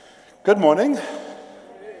Good morning.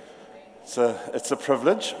 It's a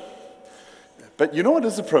privilege. But you know what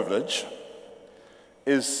is a privilege?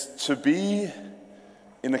 Is to be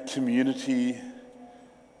in a community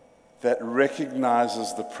that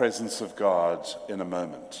recognizes the presence of God in a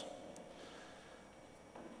moment.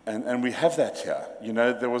 And we have that here. You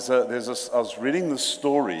know, I was reading this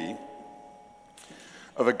story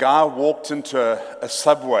of a guy who walked into a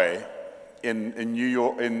subway in New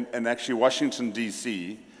York, in actually Washington,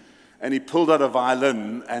 D.C., and he pulled out a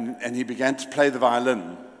violin and he began to play the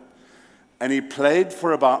violin. And he played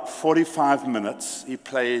for about 45 minutes. He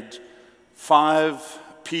played 5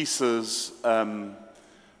 pieces from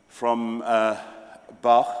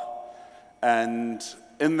Bach. And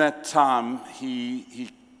in that time, he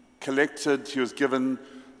was given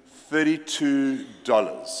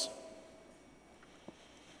 $32.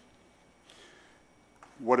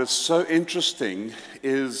 What is so interesting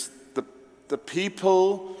is the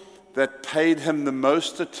people that paid him the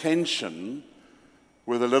most attention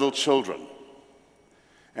were the little children.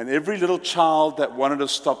 And every little child that wanted to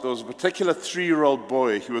stop, there was a particular 3-year-old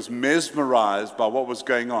boy who was mesmerized by what was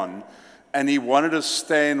going on, and he wanted to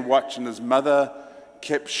stay and watch, and his mother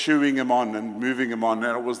kept shooing him on and moving him on,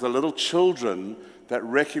 and it was the little children that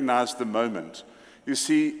recognized the moment. You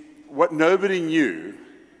see, what nobody knew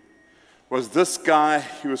was this guy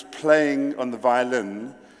who was playing on the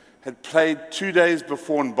violin had played 2 days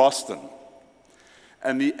before in Boston,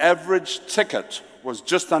 and the average ticket was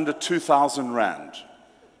just under 2,000 rand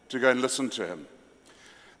to go and listen to him.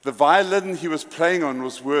 The violin he was playing on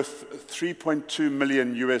was worth $3.2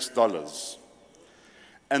 million US.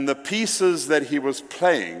 And the pieces that he was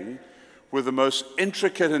playing were the most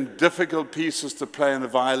intricate and difficult pieces to play on the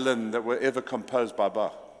violin that were ever composed by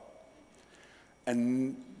Bach.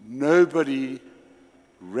 And nobody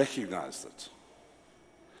recognized it.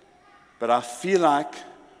 But I feel like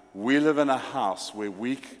we live in a house where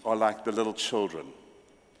we are like the little children.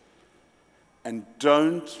 And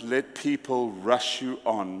don't let people rush you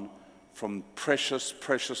on from precious,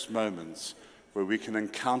 precious moments where we can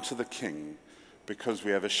encounter the King because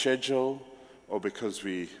we have a schedule or because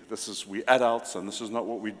we adults and this is not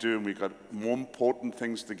what we do and we've got more important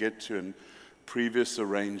things to get to and previous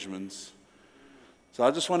arrangements. So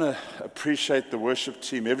I just want to appreciate the worship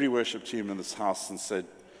team, every worship team in this house, and say,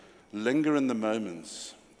 linger in the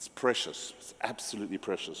moments. It's precious. It's absolutely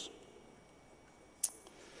precious.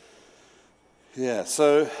 Yeah,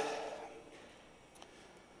 so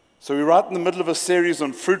we're right in the middle of a series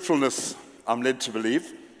on fruitfulness, I'm led to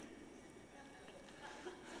believe.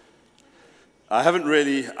 I haven't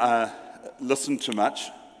really listened to much,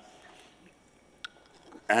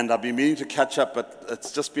 and I've been meaning to catch up, but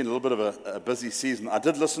it's just been a little bit of a busy season. I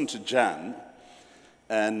did listen to Jan,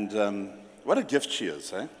 and what a gift she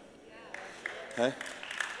is, eh? Hey?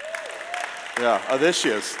 Yeah, oh, there she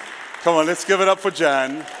is. Come on, let's give it up for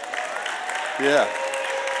Jan. Yeah.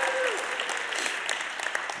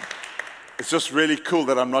 It's just really cool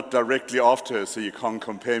that I'm not directly after her, so you can't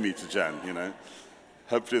compare me to Jan, you know.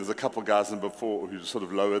 Hopefully there's a couple guys in before who sort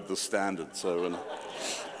of lowered the standard. So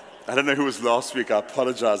I don't know who was last week. I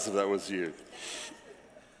apologize if that was you.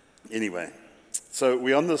 Anyway, so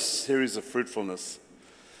we're on this series of fruitfulness.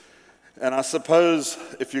 And I suppose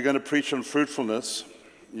if you're going to preach on fruitfulness,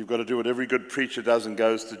 you've got to do what every good preacher does and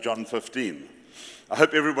goes to John 15. I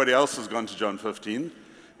hope everybody else has gone to John 15.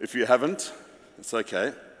 If you haven't, it's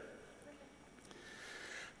okay.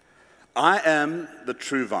 I am the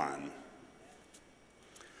true vine,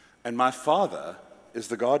 and my Father is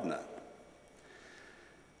the gardener.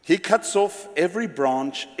 He cuts off every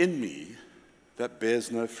branch in me that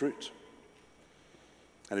bears no fruit.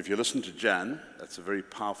 And if you listen to Jan, that's a very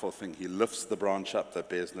powerful thing. He lifts the branch up that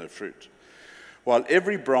bears no fruit. While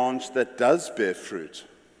every branch that does bear fruit,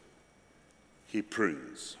 he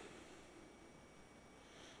prunes.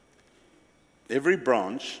 Every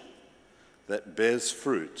branch that bears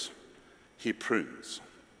fruit, he prunes.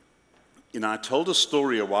 You know, I told a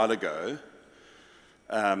story a while ago,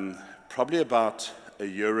 probably about a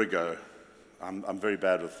year ago. I'm very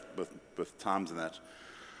bad with times and that.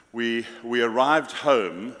 We arrived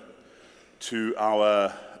home to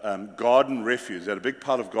our garden refuse. We had a big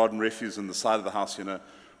pile of garden refuse in the side of the house, you know,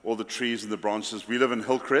 all the trees and the branches. We live in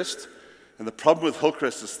Hillcrest, and the problem with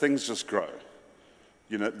Hillcrest is things just grow.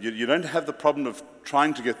 You know, you don't have the problem of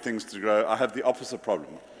trying to get things to grow. I have the opposite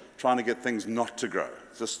problem, trying to get things not to grow.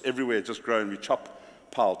 Just everywhere, just grow, and we chop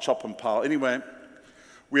and pile. Anyway,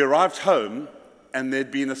 we arrived home, and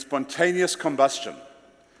there'd been a spontaneous combustion.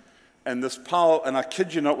 And this pile, and I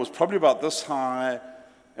kid you not, was probably about this high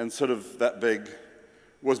and sort of that big,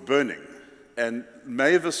 was burning. And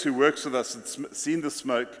Mavis, who works with us, had seen the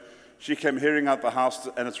smoke. she came hearing out the house,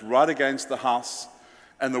 and it's right against the house,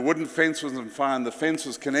 and the wooden fence was on fire, and the fence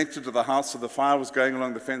was connected to the house, so the fire was going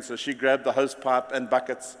along the fence. So she grabbed the hose pipe and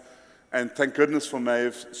buckets, and thank goodness for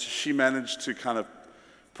Maeve, she managed to kind of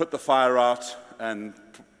put the fire out and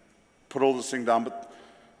put all this thing down. But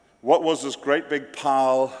what was this great big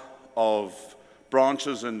pile of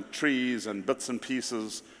branches and trees and bits and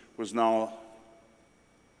pieces was now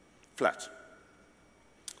flat.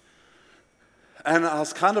 And I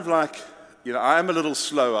was kind of like, I am a little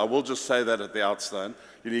slow. I will just say that at the outset.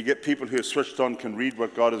 You get people who are switched on, can read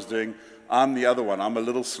what God is doing. I'm the other one. I'm a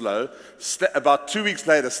little slow. About 2 weeks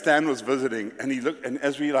later, Stan was visiting, and he looked, and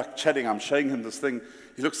as we were like chatting, I'm showing him this thing.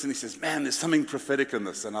 He looks and he says, "Man, there's something prophetic in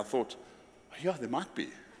this." And I thought, oh, yeah, there might be.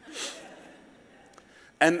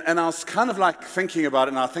 And I was kind of like thinking about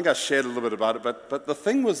it, and I think I shared a little bit about it, but the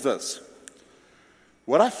thing was this.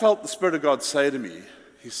 What I felt the Spirit of God say to me,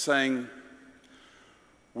 He's saying,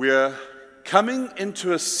 we're coming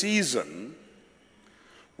into a season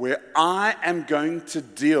where I am going to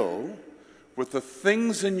deal with the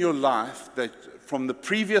things in your life that from the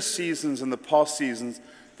previous seasons and the past seasons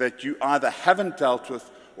that you either haven't dealt with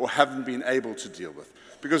or haven't been able to deal with.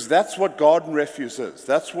 Because that's what garden refuse is.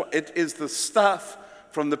 That's what it is, the stuff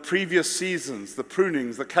from the previous seasons, the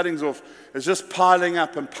prunings, the cuttings off, is just piling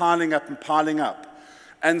up and piling up and piling up.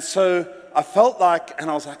 And so I felt like, and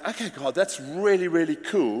I was like, okay, God, that's really, really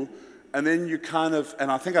cool. And then you kind of,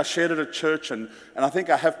 and I think I shared it at church, and I think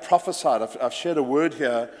I have prophesied. I've shared a word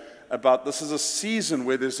here about this is a season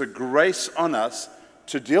where there's a grace on us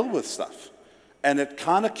to deal with stuff. And it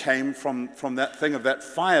kind of came from that thing of that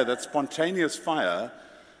fire, that spontaneous fire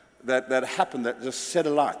that happened, that just set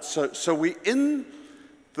alight. So we're in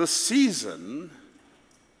the season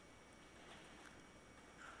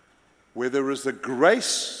where there is a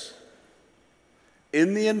grace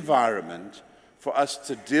in the environment for us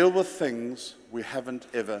to deal with things we haven't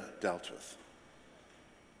ever dealt with.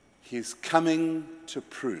 He's coming to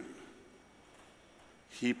prune.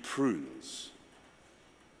 He prunes.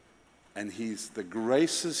 And the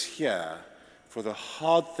grace is here for the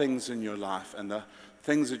hard things in your life and the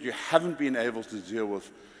things that you haven't been able to deal with,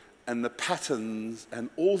 and the patterns and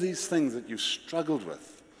all these things that you've struggled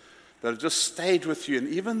with, that have just stayed with you, and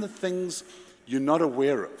even the things you're not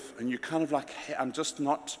aware of. And you're kind of like, hey, I'm just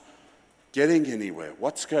not getting anywhere.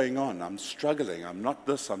 What's going on? I'm struggling. I'm not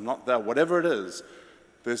this, I'm not that. Whatever it is,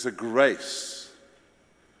 there's a grace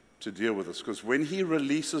to deal with this. Because when He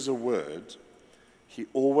releases a word, He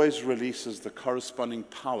always releases the corresponding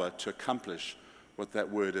power to accomplish what that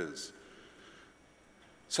word is.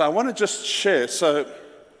 So I want to just share. I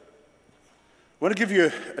want to give you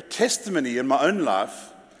a testimony in my own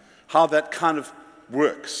life how that kind of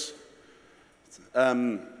works.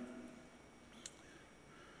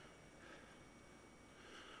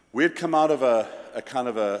 We had come out of a kind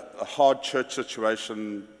of a hard church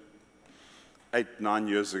situation 7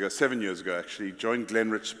 years ago actually. Joined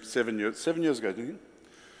Glenrich 7 years ago, didn't you?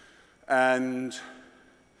 And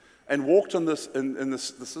walked on this,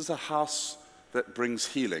 this is a house that brings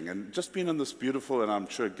healing. And just been in this beautiful, and I'm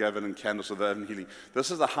sure Gavin and Candace are there in healing. This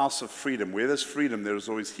is a house of freedom. Where there's freedom, there is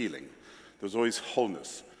always healing. There's always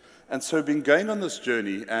wholeness. And so been going on this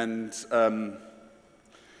journey, and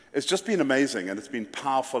it's just been amazing, and it's been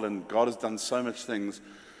powerful, and God has done so much things.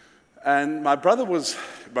 And my brother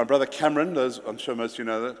Cameron, I'm sure most of you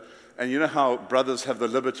know that, and you know how brothers have the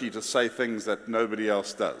liberty to say things that nobody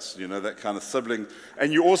else does, that kind of sibling.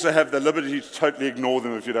 And you also have the liberty to totally ignore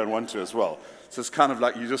them if you don't want to as well. So it's kind of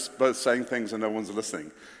like you're just both saying things and no one's listening.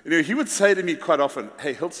 He would say to me quite often,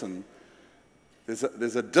 "Hey, Hilton,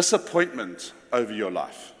 there's a disappointment over your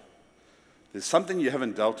life. There's something you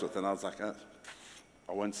haven't dealt with." And I was like, I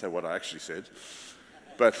won't say what I actually said.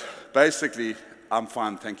 But basically, I'm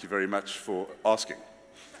fine, thank you very much for asking.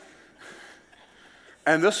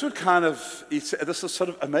 And this would this is sort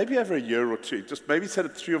of maybe over a year or two, just maybe said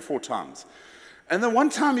it 3 or 4 times. And then one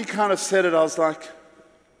time he kind of said it, I was like,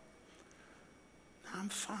 I'm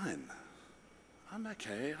fine. I'm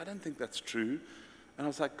okay. I don't think that's true. And I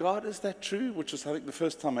was like, God, is that true? Which is, I think, the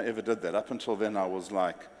first time I ever did that. Up until then, I was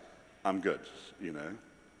like, I'm good,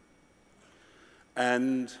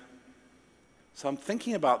 And so I'm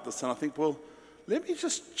thinking about this, and I think, well, let me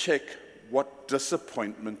just check what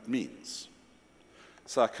disappointment means.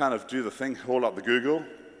 So I kind of do the thing, haul up the Google,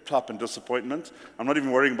 type in disappointment. I'm not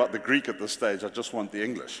even worrying about the Greek at this stage. I just want the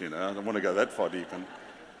English, I don't want to go that far deep.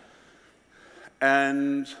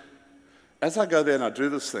 And as I go there and I do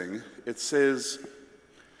this thing, it says,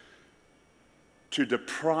 to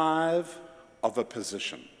deprive of a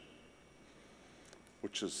position,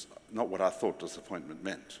 which is not what I thought disappointment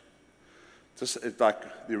meant.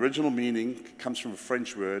 Like the original meaning comes from a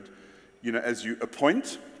French word. As you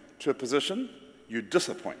appoint to a position, you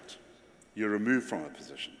disappoint. You remove from a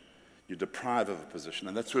position. You deprive of a position.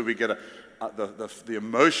 And that's where we get the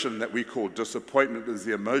emotion that we call disappointment is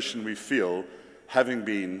the emotion we feel having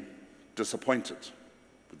been disappointed.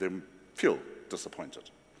 But then feel disappointed.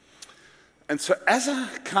 And so as I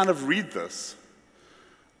kind of read this,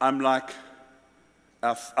 I'm like,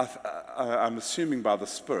 I'm assuming by the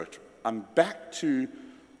Spirit, I'm back to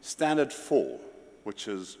Standard 4, which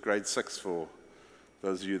is grade 6 for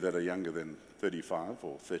those of you that are younger than 35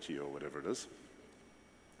 or 30 or whatever it is.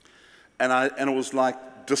 And it was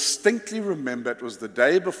like, distinctly remember, it was the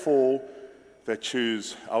day before they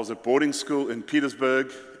choose. I was at boarding school in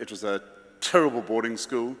Petersburg. It was a terrible boarding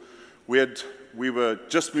school. We were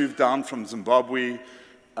just moved down from Zimbabwe.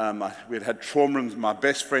 We had trauma, and my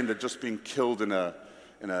best friend had just been killed in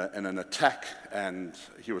an attack, and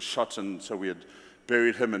he was shot, and so we had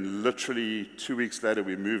buried him, and literally 2 weeks later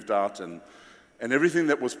we moved out, and everything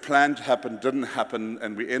that was planned to happen didn't happen,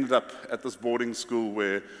 and we ended up at this boarding school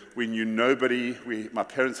where we knew nobody. My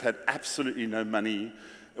parents had absolutely no money.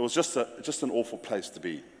 It was just an awful place to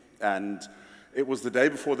be. And it was the day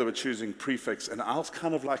before they were choosing prefects, and I was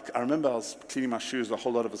kind of like, I remember I was cleaning my shoes, a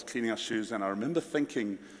whole lot of us cleaning our shoes, and I remember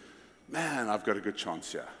thinking, man, I've got a good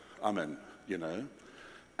chance here. I'm in,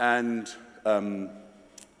 And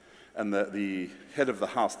the head of the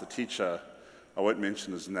house, the teacher, I won't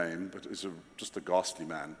mention his name, but he's just a ghastly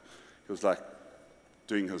man. He was like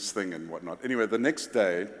doing his thing and whatnot. Anyway, the next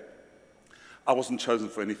day, I wasn't chosen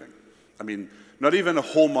for anything. I mean, not even a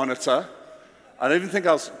hall monitor. I don't even think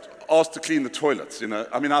I was asked to clean the toilets,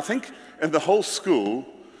 I mean, I think in the whole school,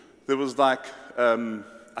 there was like 5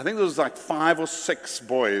 or 6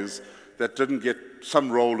 boys that didn't get some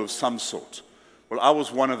role of some sort. Well, I was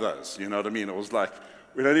one of those, you know what I mean? It was like,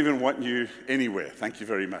 we don't even want you anywhere, thank you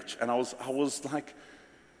very much. And I was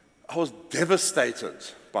devastated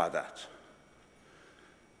by that.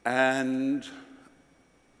 And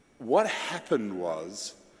what happened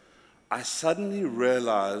was, I suddenly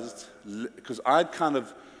realized, because I'd kind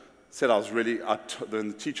of said then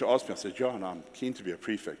the teacher asked me, I said, John, I'm keen to be a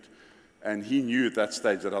prefect. And he knew at that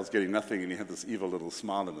stage that I was getting nothing, and he had this evil little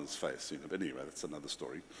smile on his face. But anyway, that's another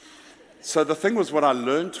story. So the thing was, what I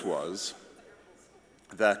learned was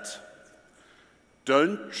that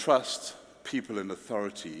don't trust people in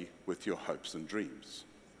authority with your hopes and dreams.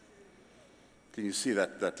 Can you see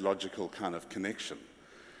that logical kind of connection?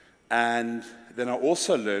 And then I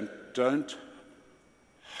also learned, don't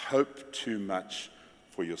hope too much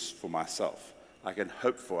for myself. I can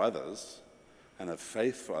hope for others and have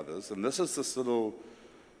faith for others. And this is this little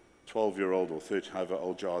 12-year-old or 13, however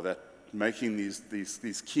old you are, that making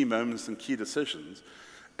these key moments and key decisions.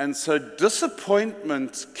 And so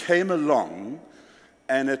disappointment came along,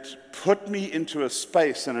 and it put me into a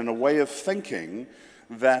space and in a way of thinking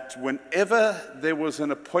that whenever there was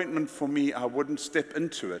an appointment for me, I wouldn't step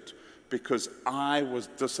into it because I was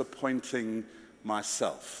disappointing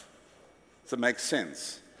myself. Does it make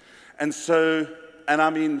sense? And so, and I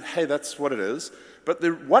mean, hey, that's what it is. But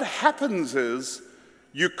what happens is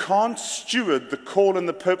you can't steward the call and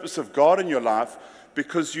the purpose of God in your life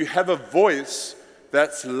because you have a voice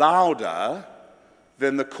that's louder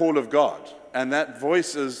than the call of God. And that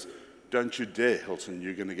voice is, don't you dare, Hilton,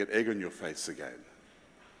 you're going to get egg on your face again.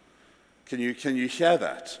 Can you hear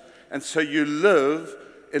that? And so you live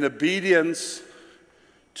in obedience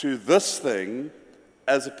to this thing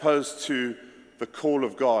as opposed to the call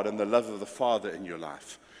of God and the love of the Father in your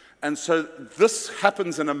life. And so this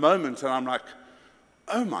happens in a moment, and I'm like,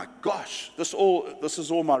 oh my gosh, this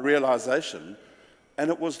is all my realization. And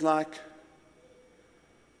it was like,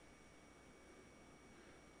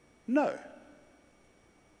 no,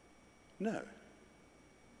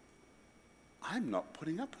 I'm not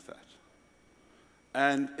putting up with that.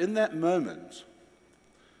 And in that moment,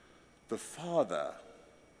 the Father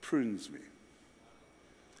prunes me.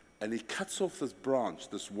 And he cuts off this branch,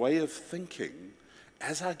 this way of thinking.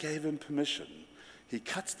 As I gave him permission, he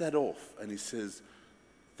cuts that off and he says,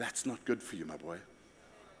 that's not good for you, my boy.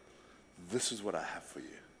 This is what I have for you.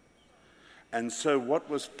 And so what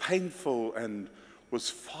was painful and was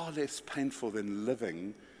far less painful than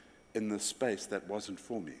living in the space that wasn't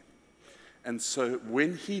for me. And so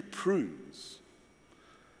when he prunes,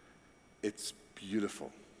 it's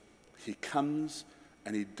beautiful. He comes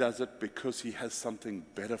and he does it because he has something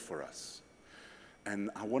better for us. And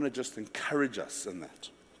I want to just encourage us in that.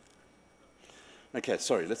 Okay,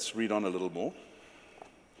 sorry, let's read on a little more.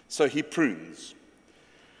 So he prunes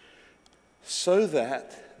so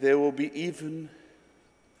that there will be even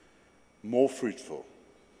more fruitful.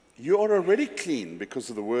 You are already clean because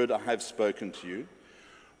of the word I have spoken to you.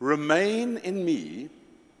 Remain in me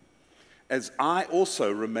as I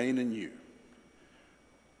also remain in you.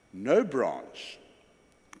 No branch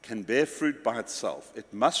can bear fruit by itself.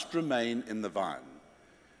 It must remain in the vine.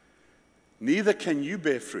 Neither can you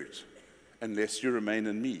bear fruit unless you remain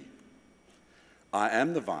in me. I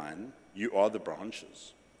am the vine, you are the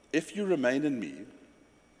branches. If you remain in me,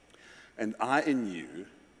 and I in you,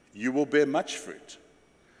 you will bear much fruit.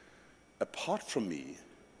 Apart from me,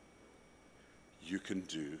 you can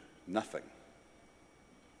do nothing.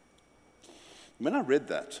 When I read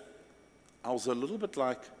that, I was a little bit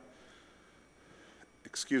like,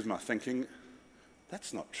 excuse my thinking,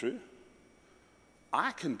 that's not true.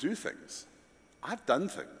 I can do things. I've done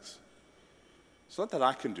things. It's not that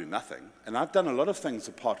I can do nothing. And I've done a lot of things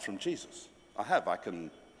apart from Jesus.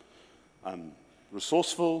 I'm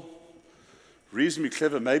resourceful, reasonably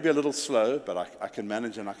clever, maybe a little slow, but I can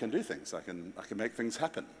manage and I can do things. I can make things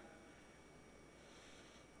happen.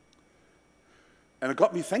 And it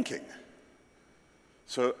got me thinking.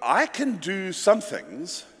 So I can do some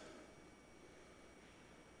things.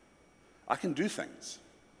 I can do things.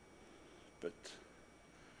 But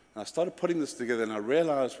I started putting this together and I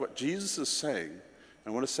realized what Jesus is saying, and I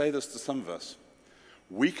want to say this to some of us.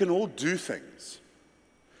 We can all do things,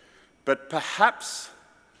 but perhaps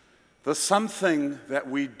the something that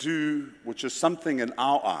we do, which is something in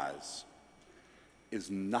our eyes,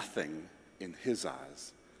 is nothing in his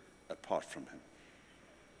eyes apart from him.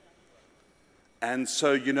 And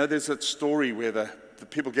so, there's that story where the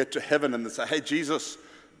people get to heaven and they say, hey, Jesus,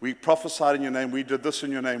 we prophesied in your name, we did this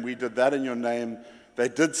in your name, we did that in your name. They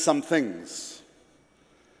did some things.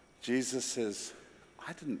 Jesus says,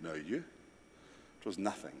 I didn't know you. It was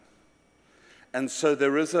nothing. And so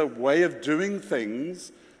there is a way of doing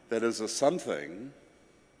things that is a something,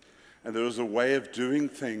 and there is a way of doing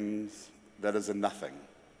things that is a nothing.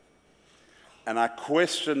 And I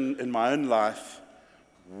question in my own life,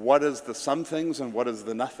 what is the some things and what is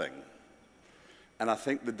the nothing? And I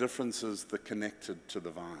think the difference is the connected to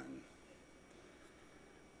the vine.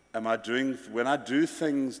 When I do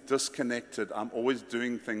things disconnected, I'm always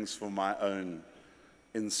doing things for my own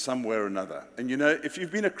in some way or another. And if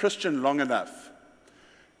you've been a Christian long enough,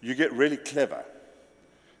 you get really clever,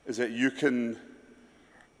 is that you can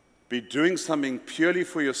be doing something purely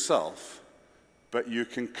for yourself, but you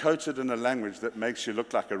can coat it in a language that makes you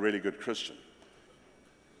look like a really good Christian.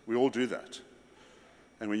 We all do that.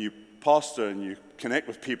 And when you pastor and you connect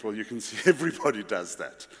with people, you can see everybody does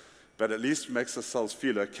that. But at least makes ourselves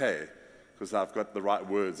feel okay, because I've got the right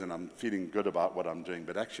words and I'm feeling good about what I'm doing.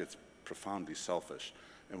 But actually, it's profoundly selfish.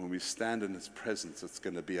 And when we stand in his presence, it's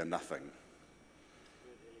going to be a nothing.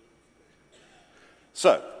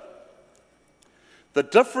 So, the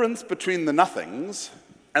difference between the nothings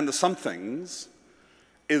and the somethings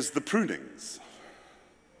is the prunings.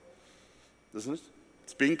 Isn't it?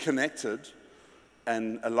 It's being connected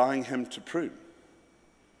and allowing him to prune.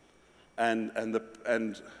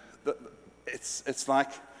 It's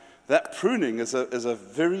like that pruning is a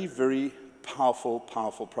very, very powerful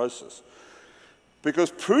process.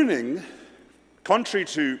 Because pruning, contrary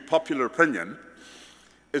to popular opinion,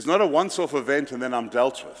 is not a once-off event and then I'm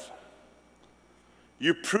dealt with.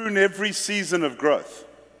 You prune every season of growth.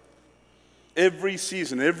 Every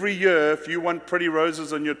season, every year, if you want pretty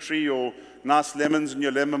roses on your tree or nice lemons in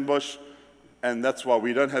your lemon bush, and that's why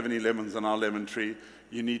we don't have any lemons on our lemon tree,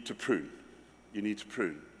 you need to prune. You need to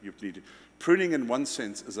prune. Pruning, in one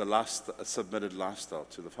sense, is a submitted lifestyle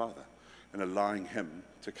to the Father and allowing him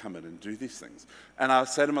to come in and do these things. And I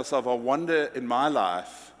say to myself, I wonder in my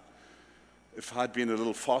life if I'd been a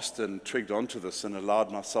little faster and twigged onto this and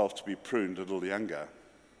allowed myself to be pruned a little younger,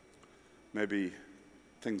 maybe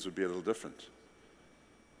things would be a little different.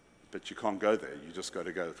 But you can't go there. You just got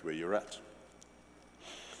to go with where you're at.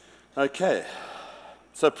 Okay.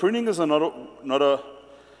 So pruning is not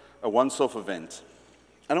a once-off event.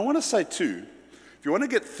 And I want to say, too, if you want to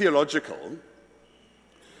get theological,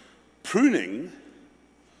 pruning,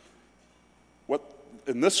 what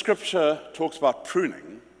in this scripture talks about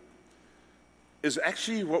pruning, is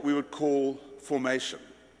actually what we would call formation.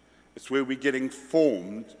 It's where we're getting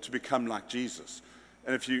formed to become like Jesus.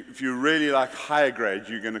 And if you really like higher grade,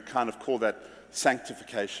 you're going to kind of call that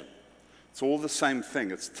sanctification. It's all the same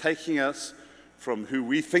thing. It's taking us from who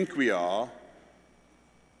we think we are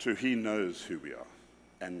to he knows who we are,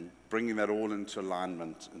 and bringing that all into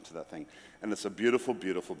alignment into that thing. And it's a beautiful,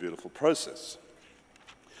 beautiful, beautiful process.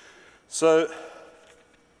 So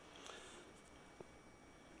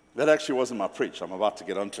that actually wasn't my preach. I'm about to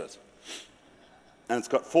get onto it. And it's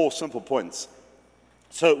got 4 simple points.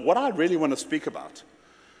 So what I really want to speak about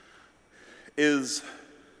is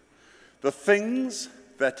the things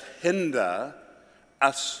that hinder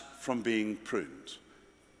us from being pruned.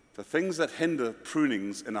 The things that hinder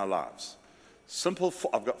prunings in our lives.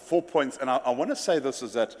 I've got 4 points, and I want to say this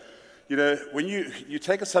is that, when you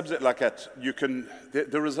take a subject like that,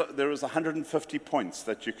 there is 150 points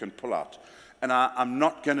that you can pull out. And I'm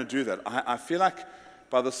not going to do that. I feel like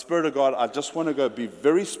by the Spirit of God, I just want to go be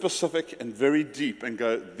very specific and very deep and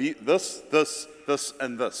go this,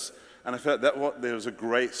 and this. And I feel like there's a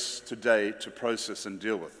grace today to process and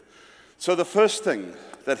deal with. So the first thing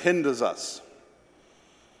that hinders us,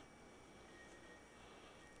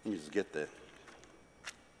 let me just get there,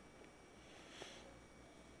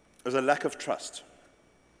 is a lack of trust.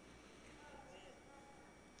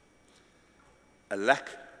 A lack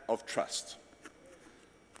of trust.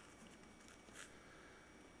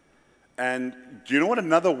 And do you know what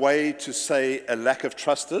another way to say a lack of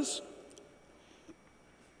trust is?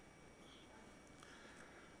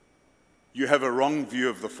 You have a wrong view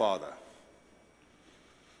of the Father.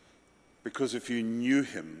 Because if you knew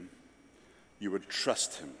him, you would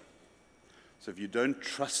trust him. So if you don't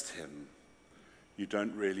trust him, you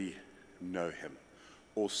don't really know him.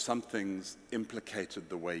 Or something's implicated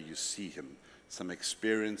the way you see him. Some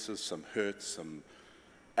experiences, some hurts, some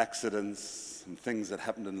accidents, some things that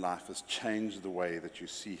happened in life has changed the way that you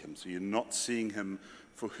see him. So you're not seeing him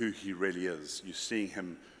for who he really is. You're seeing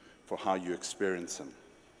him for how you experience him.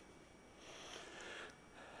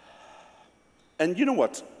 And you know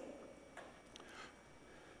what?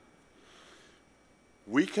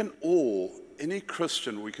 We can all, any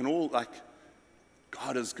Christian, we can all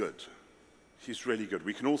God is good. He's really good.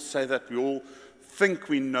 We can all say that. We all think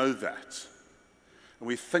we know that. And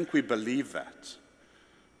we think we believe that.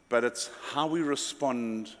 But it's how we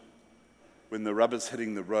respond when the rubber's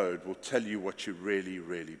hitting the road will tell you what you really,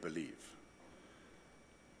 really believe.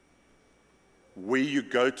 Where you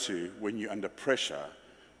go to when you're under pressure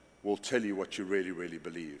will tell you what you really, really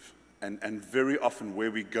believe. And very often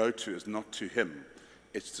where we go to is not to him,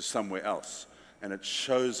 it's to somewhere else. And it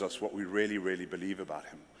shows us what we really, really believe about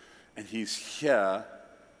him. And he's here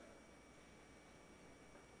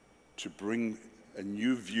to bring a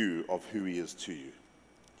new view of who he is to you.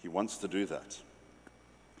 He wants to do that.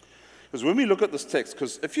 Because when we look at this text,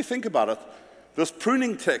 because if you think about it, this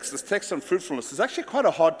pruning text, this text on fruitfulness, is actually quite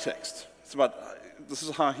a hard text. It's about, this is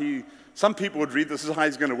how some people would read, this is how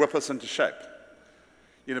he's going to whip us into shape.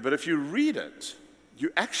 But if you read it,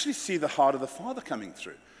 you actually see the heart of the Father coming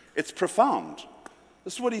through. It's profound.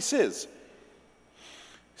 This is what he says.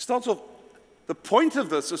 He starts off, the point of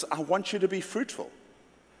this is, I want you to be fruitful.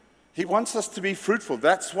 He wants us to be fruitful.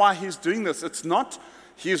 That's why he's doing this.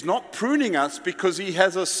 He is not pruning us because he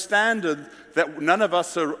has a standard that none of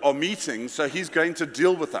us are meeting, so he's going to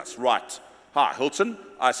deal with us. Right. Hi, Hilton,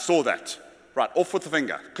 I saw that. Right, off with the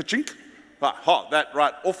finger. Ka-chink.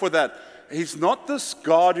 Right, off with that. He's not this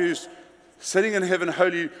God who's sitting in heaven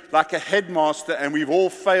holy like a headmaster, and we've all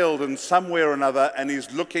failed in some way or another, and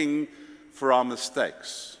he's looking for our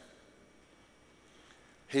mistakes.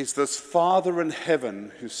 He's this Father in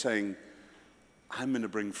heaven who's saying, I'm going to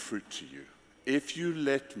bring fruit to you. If you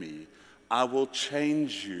let me, I will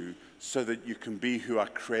change you so that you can be who I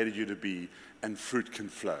created you to be, and fruit can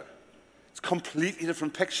flow. It's a completely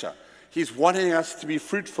different picture. He's wanting us to be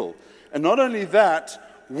fruitful. And not only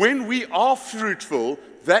that, when we are fruitful,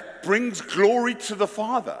 that brings glory to the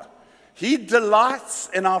Father. He delights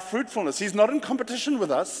in our fruitfulness. He's not in competition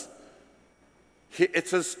with us.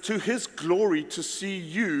 It is to his glory to see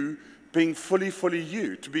you being fully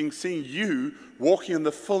you, seeing you walking in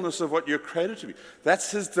the fullness of what you're created to be.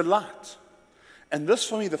 That's his delight. And this,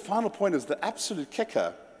 for me, the final point is the absolute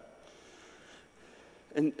kicker.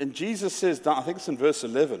 And Jesus says, I think it's in verse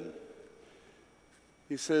 11,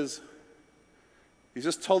 he says, he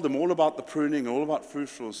just told them all about the pruning, all about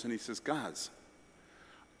fruitfulness, and he says, guys,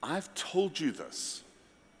 I've told you this.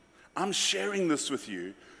 I'm sharing this with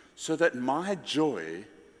you so that my joy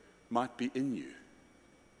might be in you.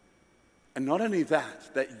 And not only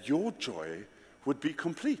that your joy would be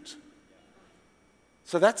complete.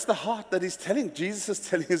 So that's the heart that Jesus is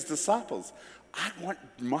telling his disciples. I want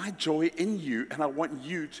my joy in you, and I want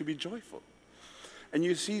you to be joyful. And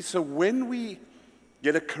you see, so when we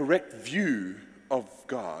get a correct view of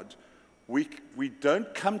God, we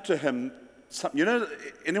don't come to him.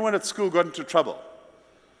 Anyone at school got into trouble?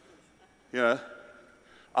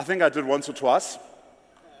 I think I did once or twice.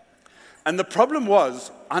 And the problem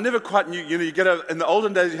was, I never quite knew, in the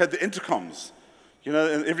olden days you had the intercoms, in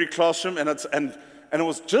every classroom, and it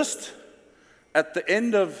was just at the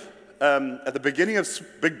end of, at the beginning of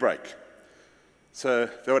big break. So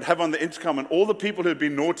they would have on the intercom, and all the people who had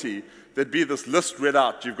been naughty, there'd be this list read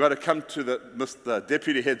out. You've got to come to the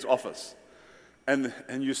deputy head's office. And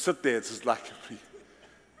you sit there, it's just like,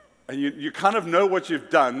 and you kind of know what you've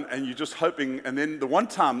done, and you're just hoping. And then the one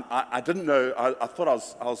time, I didn't know, I thought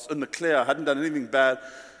I was in the clear, I hadn't done anything bad.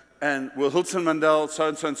 And will Hilton Mandel,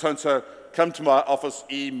 so-and-so and so-and-so, come to my office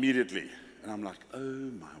immediately. And I'm like, oh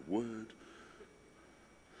my word.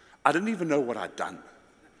 I didn't even know what I'd done.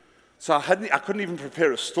 So I couldn't even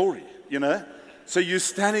prepare a story, you know? So you're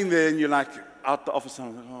standing there and you're like, out the office, and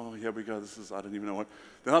I'm like, oh, here we go, I don't even know what.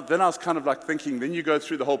 Then I was kind of like thinking, then you go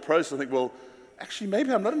through the whole process, I think, well, actually,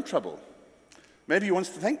 maybe I'm not in trouble. Maybe he wants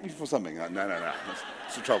to thank me for something. No,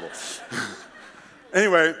 it's the trouble.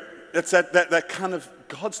 Anyway, it's that kind of,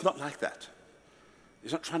 God's not like that.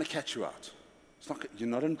 He's not trying to catch you out. You're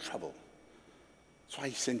not in trouble. That's why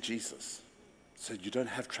he sent Jesus, so you don't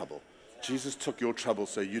have trouble. Jesus took your trouble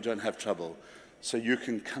so you don't have trouble, so you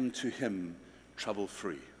can come to him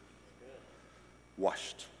trouble-free,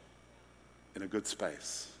 washed, in a good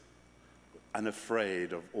space,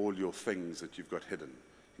 unafraid of all your things that you've got hidden.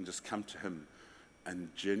 You can just come to him and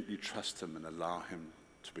gently trust him and allow him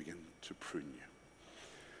to begin to prune you.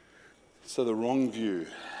 So the wrong view.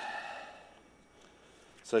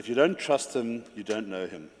 So if you don't trust him, you don't know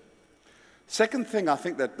him. Second thing I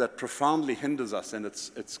think that profoundly hinders us, and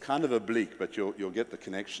it's kind of oblique, but you'll get the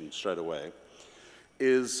connection straight away,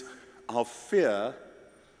 is our fear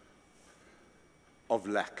of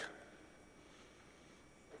lack.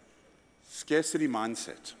 Scarcity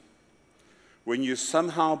mindset. When you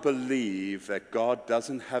somehow believe that God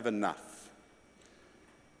doesn't have enough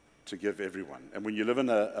to give everyone. And when you live in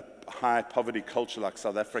a high poverty culture like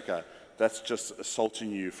South Africa, that's just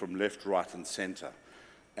assaulting you from left, right, and center.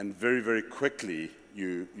 And very, very quickly,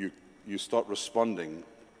 you start responding.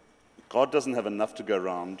 God doesn't have enough to go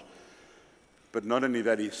around, but not only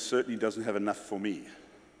that, he certainly doesn't have enough for me.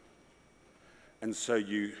 And so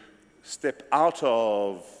you step out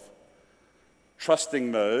of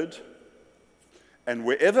trusting mode, and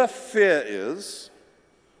wherever fear is,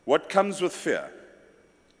 what comes with fear?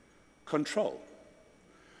 Control.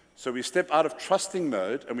 So we step out of trusting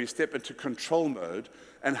mode and we step into control mode.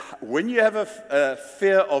 And when you have a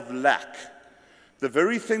fear of lack, the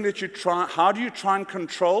very thing that how do you try and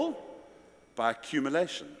control? By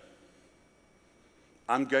accumulation.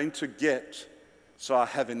 I'm going to get so I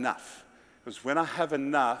have enough. Because when I have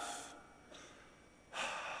enough,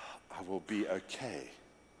 I will be okay.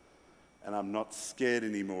 And I'm not scared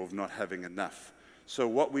anymore of not having enough. So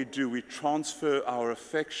what we do, we transfer our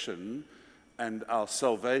affection and our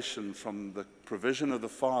salvation from the provision of the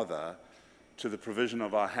Father to the provision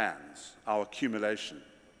of our hands, our accumulation.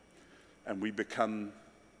 And we become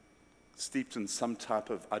steeped in some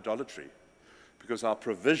type of idolatry. Because our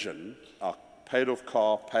provision, our paid-off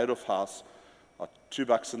car, paid-off house, our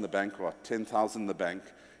 $2 in the bank or our 10,000 in the bank,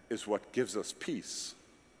 is what gives us peace.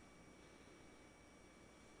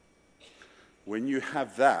 When you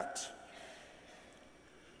have that,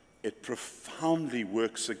 it profoundly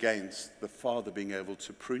works against the Father being able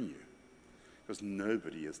to prune you, because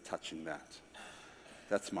nobody is touching that.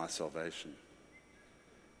 That's my salvation.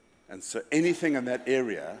 And so anything in that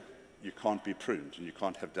area, you can't be pruned and you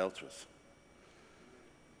can't have dealt with.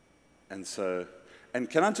 And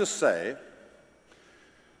can I just say,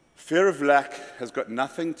 fear of lack has got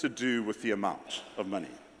nothing to do with the amount of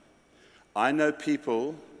money. I know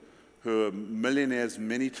people who are millionaires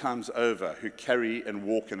many times over, who carry and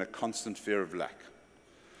walk in a constant fear of lack.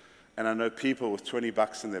 And I know people with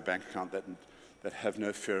 $20 in their bank account that have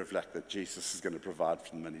no fear of lack, that Jesus is going to provide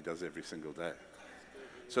for them, and he does every single day.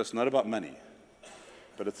 So it's not about money,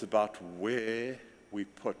 but it's about where we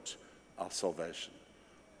put our salvation.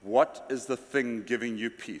 What is the thing giving you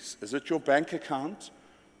peace? Is it your bank account,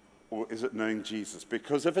 or is it knowing Jesus?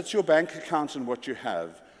 Because if it's your bank account and what you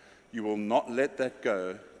have, you will not let that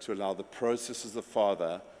go to allow the processes of the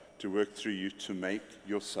Father to work through you to make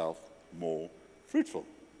yourself more fruitful.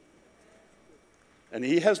 And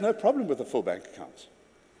he has no problem with a full bank account.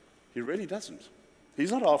 He really doesn't.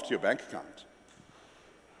 He's not after your bank account.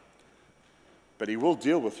 But he will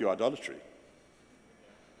deal with your idolatry.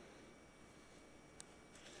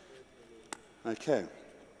 Okay.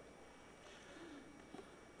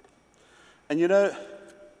 And you know,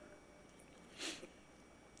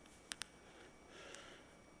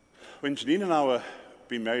 when Janine and I were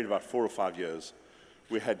been married about 4 or 5 years,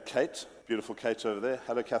 we had Kate, beautiful Kate over there.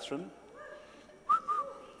 Hello, Catherine.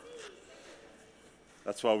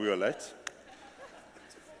 That's why we were late.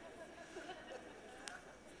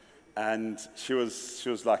 And she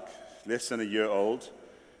was like less than a year old,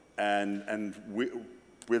 and we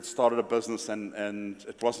we had started a business and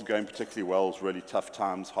it wasn't going particularly well. It was really tough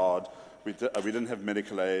times, hard. We didn't have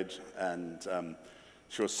medical aid, and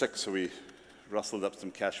she was sick, so we rustled up some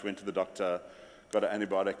cash, went to the doctor, got an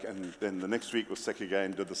antibiotic, and then the next week was sick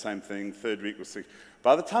again, did the same thing, third week was sick.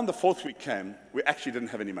 By the time the fourth week came, we actually didn't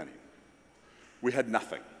have any money. We had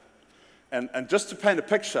nothing. And just to paint a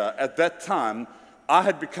picture, at that time, I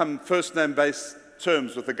had become first-name-based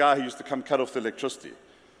terms with the guy who used to come cut off the electricity.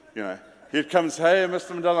 You know, he'd come and say, "Hey,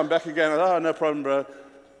 Mr. Mandela, I'm back again." "Oh, no problem, bro."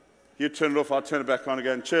 He'd turn it off, I'd turn it back on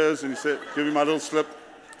again. "Cheers," and he said, "Give me my little slip,"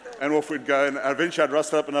 and off we'd go. And eventually I'd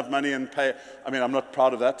rustle up enough money and pay. I mean, I'm not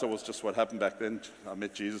proud of that. It was just what happened back then. I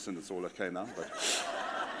met Jesus, and it's all okay now.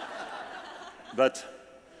 But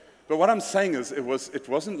what I'm saying is, it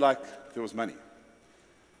wasn't like there was money.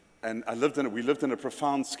 And we lived in a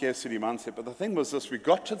profound scarcity mindset. But the thing was this: we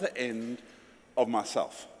got to the end of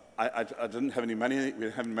myself. I didn't have any money. We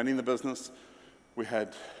didn't have any money in the business. We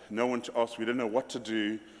had no one to ask. We didn't know what to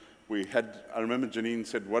do. I remember Janine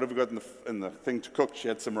said, "What have we got in the thing to cook?" She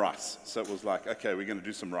had some rice. So it was like, okay, we're going to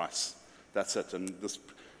do some rice. That's it. And this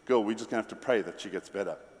girl, we're just going to have to pray that she gets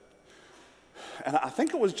better. And I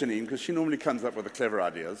think it was Janine, because she normally comes up with the clever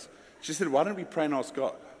ideas. She said, "Why don't we pray and ask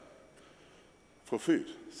God for food?"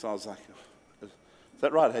 So I was like, "Is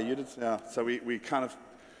that right? Hey, you did?" Yeah. So we kind of,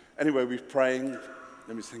 anyway, we're praying,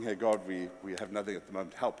 and we're saying, "Hey, God, we have nothing at the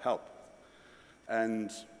moment. Help. And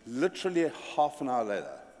literally half an hour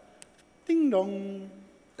later, ding dong,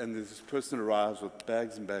 and there's this person arrives with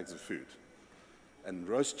bags and bags of food. And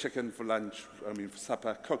roast chicken for lunch, for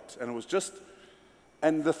supper, cooked. And it was just,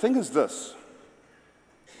 and the thing is this: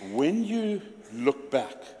 when you look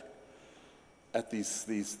back at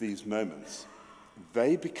these moments,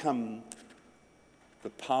 they become the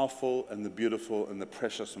powerful and the beautiful and the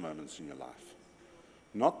precious moments in your life,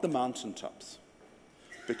 not the mountaintops.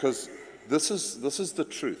 Because this is the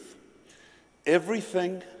truth.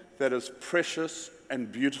 Everything that is precious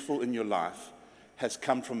and beautiful in your life has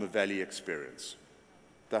come from a valley experience.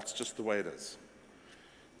 That's just the way it is.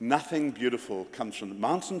 Nothing beautiful comes from the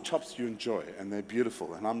mountaintops. You enjoy, and they're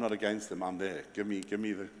beautiful, and I'm not against them. I'm there. Give me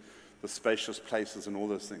the spacious places and all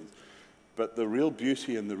those things. But the real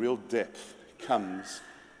beauty and the real depth comes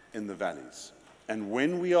in the valleys. And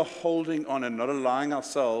when we are holding on and not allowing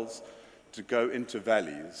ourselves to go into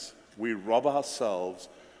valleys, we rob ourselves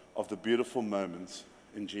of the beautiful moments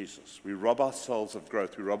in Jesus. We rob ourselves of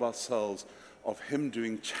growth. We rob ourselves of Him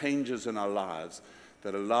doing changes in our lives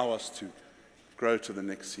that allow us to grow to the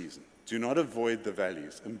next season. Do not avoid the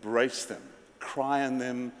valleys. Embrace them. Cry in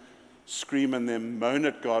them. Scream in them. Moan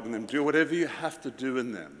at God in them. Do whatever you have to do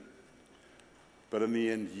in them. But in the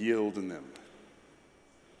end, yield in them.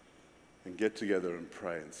 And get together and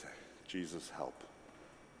pray and say, "Jesus, help."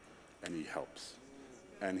 And He helps.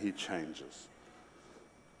 And He changes.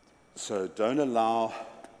 So don't allow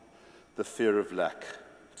the fear of lack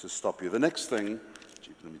to stop you. The next thing,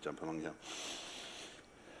 let me jump along here,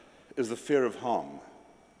 is the fear of harm,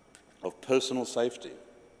 of personal safety.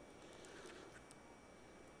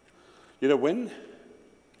 You know, when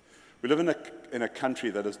we live in a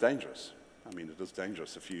country that is dangerous. I mean, it is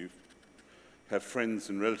dangerous. If you have friends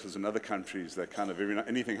and relatives in other countries, that kind of,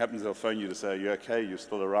 anything happens, they'll phone you to say, "Are you okay? You're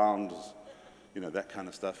still around?" That kind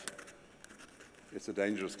of stuff. It's a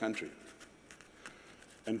dangerous country.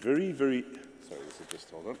 And very, very, sorry, this is just,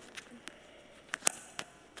 hold on.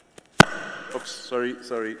 Oops,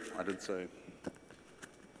 sorry, I did say.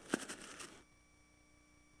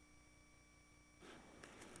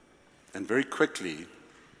 And very quickly,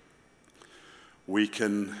 we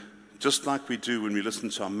can, just like we do when we listen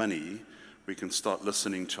to our money, we can start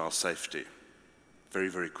listening to our safety very,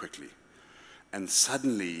 very quickly. And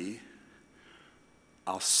suddenly,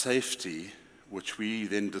 our safety, which we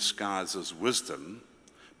then disguise as wisdom,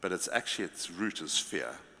 but its root is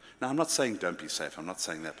fear. Now, I'm not saying don't be safe. I'm not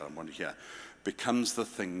saying that, but I want to hear. Becomes the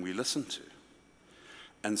thing we listen to.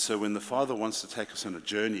 And so when the Father wants to take us on a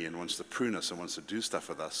journey and wants to prune us and wants to do stuff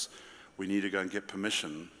with us, we need to go and get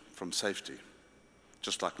permission from safety,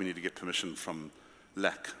 just like we need to get permission from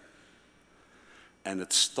lack. And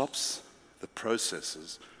it stops the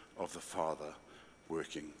processes of the Father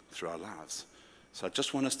working through our lives. So I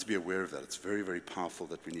just want us to be aware of that. It's very, very powerful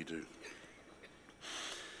that we need to.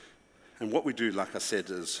 And what we do, like I said,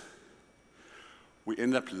 is we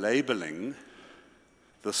end up labeling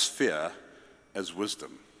this fear as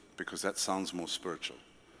wisdom, because that sounds more spiritual.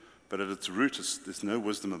 But at its root, there's no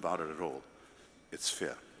wisdom about it at all. It's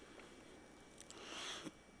fear.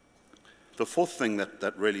 The fourth thing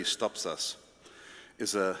that really stops us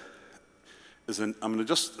is it's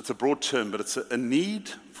a broad term, but it's a need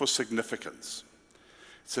for significance.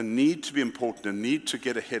 It's a need to be important, a need to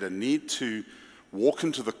get ahead, a need to walk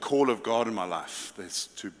into the call of God in my life. There's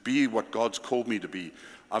to be what God's called me to be.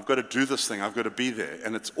 I've got to do this thing. I've got to be there.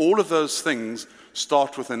 And it's all of those things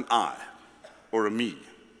start with an I or a me,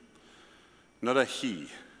 not a he.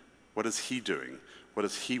 What is he doing? What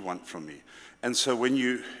does he want from me? And so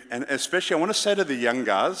and especially I want to say to the young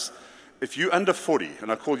guys, if you're under 40,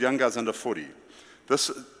 and I call young guys under 40, this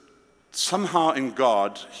somehow in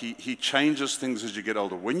God, he changes things as you get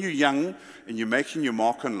older. When you're young and you're making your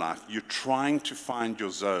mark in life, you're trying to find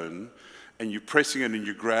your zone, and you're pressing it and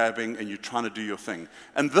you're grabbing and you're trying to do your thing.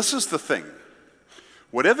 And this is the thing.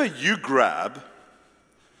 Whatever you grab,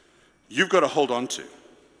 you've got to hold on to.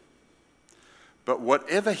 But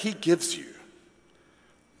whatever he gives you,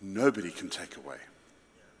 nobody can take away.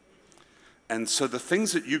 And so the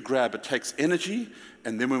things that you grab, it takes energy,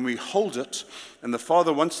 and then when we hold it, and the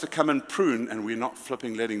Father wants to come and prune, and we're not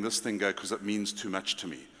letting this thing go because it means too much to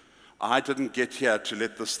me. I didn't get here to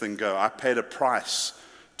let this thing go. I paid a price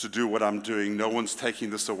to do what I'm doing. No one's taking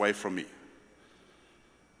this away from me.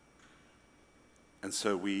 And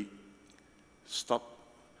so we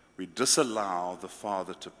disallow the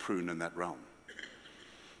Father to prune in that realm.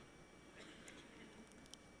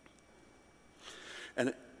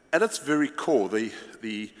 And at its very core, the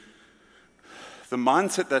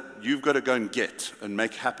mindset that you've got to go and get and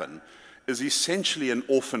make happen is essentially an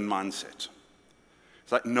orphan mindset.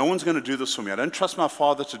 It's like, no one's going to do this for me. I don't trust my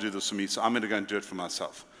Father to do this for me, so I'm going to go and do it for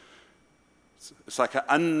myself. It's like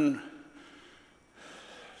an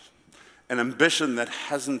ambition that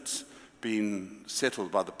hasn't been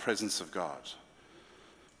settled by the presence of God.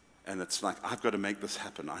 And it's like, I've got to make this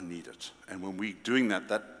happen. I need it. And when we're doing that,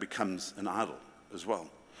 that becomes an idol as well.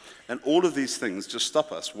 And all of these things just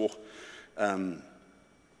stop us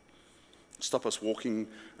walking,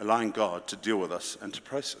 allowing God to deal with us and to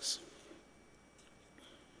process.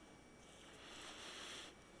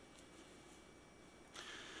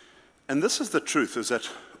 And this is the truth, is that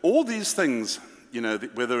all these things,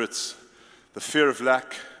 whether it's the fear of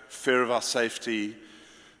lack, fear of our safety,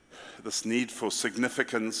 this need for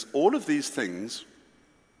significance, all of these things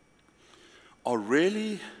are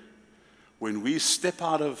really when we step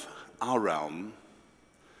out of our realm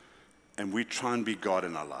and we try and be God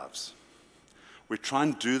in our lives. We try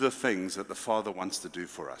and do the things that the Father wants to do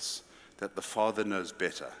for us, that the Father knows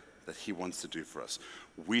better, that he wants to do for us.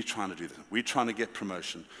 We're trying to do that. We're trying to get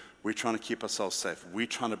promotion. We're trying to keep ourselves safe. We're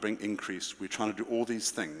trying to bring increase. We're trying to do all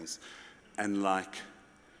these things. And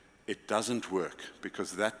it doesn't work,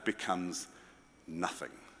 because that becomes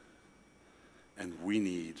nothing. And we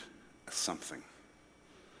need something.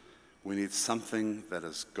 We need something that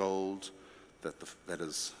is gold, the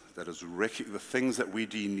things that we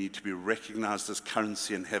do need to be recognized as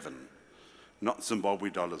currency in heaven, not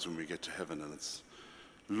Zimbabwe dollars when we get to heaven. And it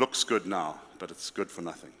looks good now, but it's good for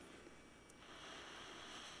nothing.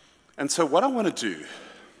 And so what I want to do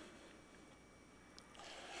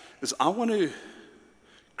is I want to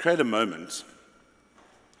create a moment.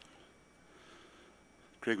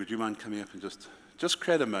 Greg, would you mind coming up and just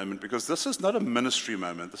create a moment? Because this is not a ministry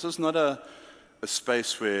moment. This is not a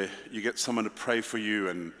space where you get someone to pray for you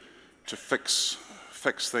and to fix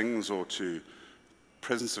things, or to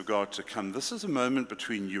presence of God to come. This is a moment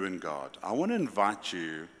between you and God. I want to invite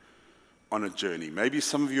you on a journey. Maybe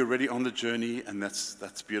some of you are already on the journey, and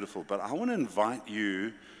that's beautiful. But I want to invite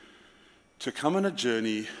you to come on a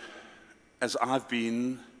journey as I've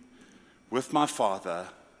been with my Father,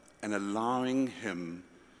 and allowing him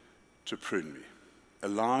to prune me,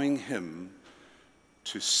 allowing him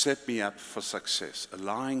to set me up for success,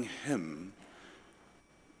 allowing him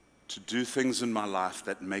to do things in my life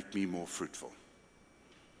that make me more fruitful.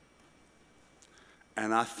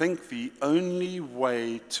 And I think the only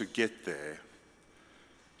way to get there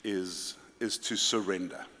is to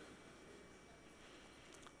surrender.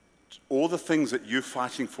 All the things that you're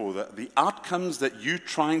fighting for, the outcomes that you're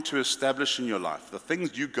trying to establish in your life, the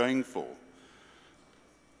things you're going for,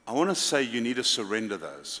 I want to say you need to surrender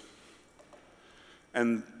those.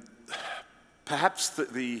 And perhaps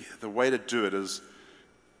the way to do it is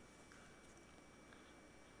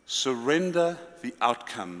surrender the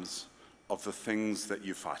outcomes of the things that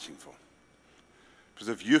you're fighting for. Because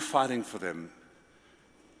if you're fighting for them,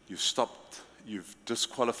 you've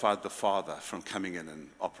disqualified the Father from coming in and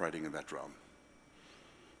operating in that realm,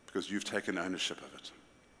 because you've taken ownership of it.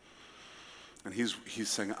 And he's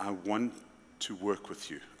saying, I want to work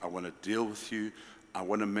with you. I want to deal with you. I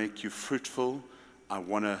want to make you fruitful. I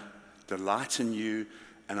want to delight in you,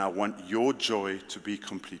 and I want your joy to be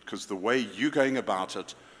complete, because the way you're going about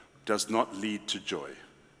it does not lead to joy.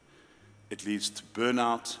 It leads to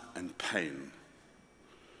burnout and pain.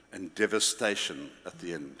 and devastation at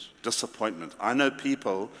the end, disappointment. I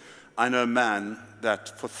know a man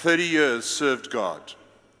that for 30 years served God,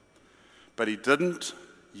 but he didn't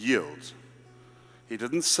yield. He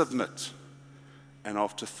didn't submit. And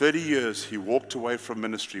after 30 years, he walked away from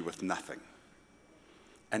ministry with nothing.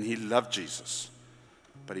 And he loved Jesus,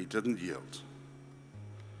 but he didn't yield.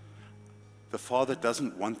 The Father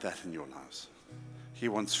doesn't want that in your lives. He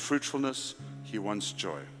wants fruitfulness. He wants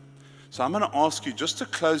joy. So I'm going to ask you just to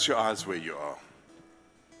close your eyes where you are.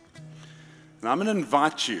 And I'm going to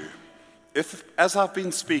invite you, if, as I've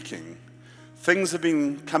been speaking, things have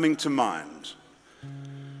been coming to mind,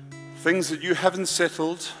 things that you haven't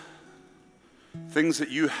settled, things that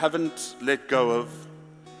you haven't let go of,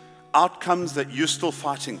 outcomes that you're still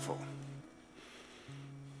fighting for.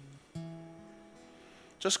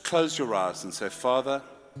 Just close your eyes and say, Father,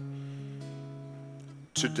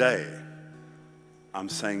 today I'm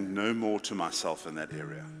saying no more to myself in that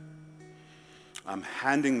area. I'm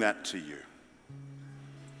handing that to you.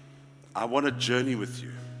 I want to journey with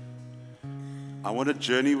you. I want to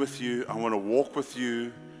journey with you. I want to walk with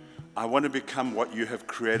you. I want to become what you have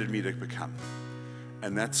created me to become.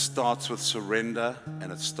 And that starts with surrender,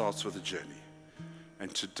 and it starts with a journey.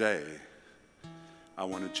 And today, I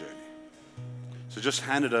want a journey. So just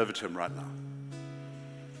hand it over to him right now.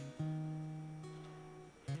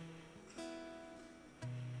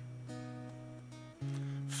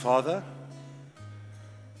 Father,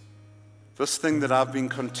 this thing that I've been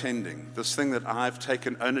contending, this thing that I've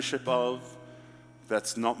taken ownership of,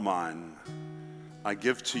 that's not mine, I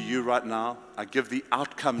give to you right now. I give the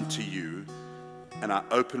outcome to you, and I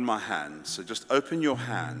open my hand. So just open your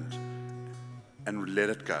hand and let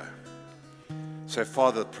it go. Say,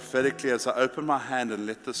 Father, prophetically, as I open my hand and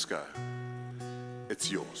let this go,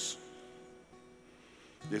 it's yours.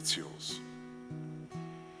 It's yours.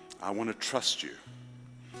 I want to trust you.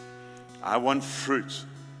 I want fruit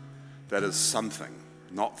that is something,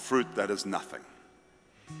 not fruit that is nothing.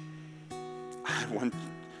 I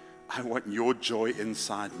want your joy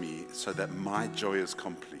inside me so that my joy is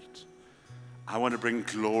complete. I want to bring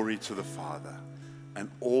glory to the Father. And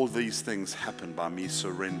all these things happen by me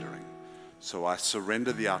surrendering. So I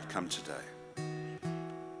surrender the outcome today.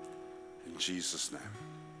 In Jesus' name.